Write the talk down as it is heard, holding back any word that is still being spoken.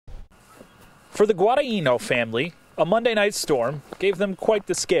For the Guadagnino family, a Monday night storm gave them quite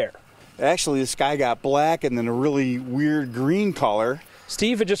the scare. Actually, the sky got black and then a really weird green color.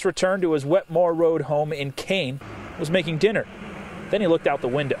 Steve had just returned to his Wetmore Road home in Kane, was making dinner. Then he looked out the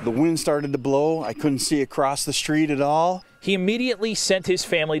window. The wind started to blow. I couldn't see across the street at all. He immediately sent his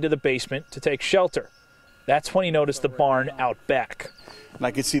family to the basement to take shelter. That's when he noticed the barn out back. And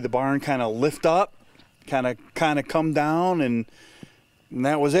I could see the barn kind of lift up, kind of come down, and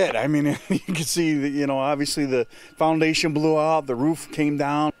that was it. I mean, you could see, obviously the foundation blew out, the roof came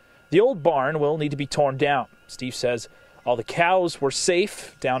down. The old barn will need to be torn down. Steve says all the cows were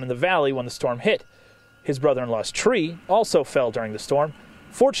safe down in the valley when the storm hit. His brother-in-law's tree also fell during the storm,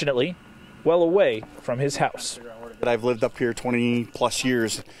 fortunately well away from his house. I've lived up here 20 plus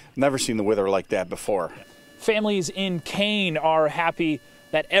years, never seen the weather like that before. Families in Kane are happy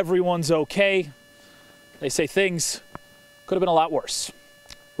that everyone's okay. They say things could have been a lot worse.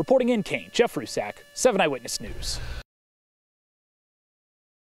 Reporting in Kane, Jeff Rusak, 7 Eyewitness News.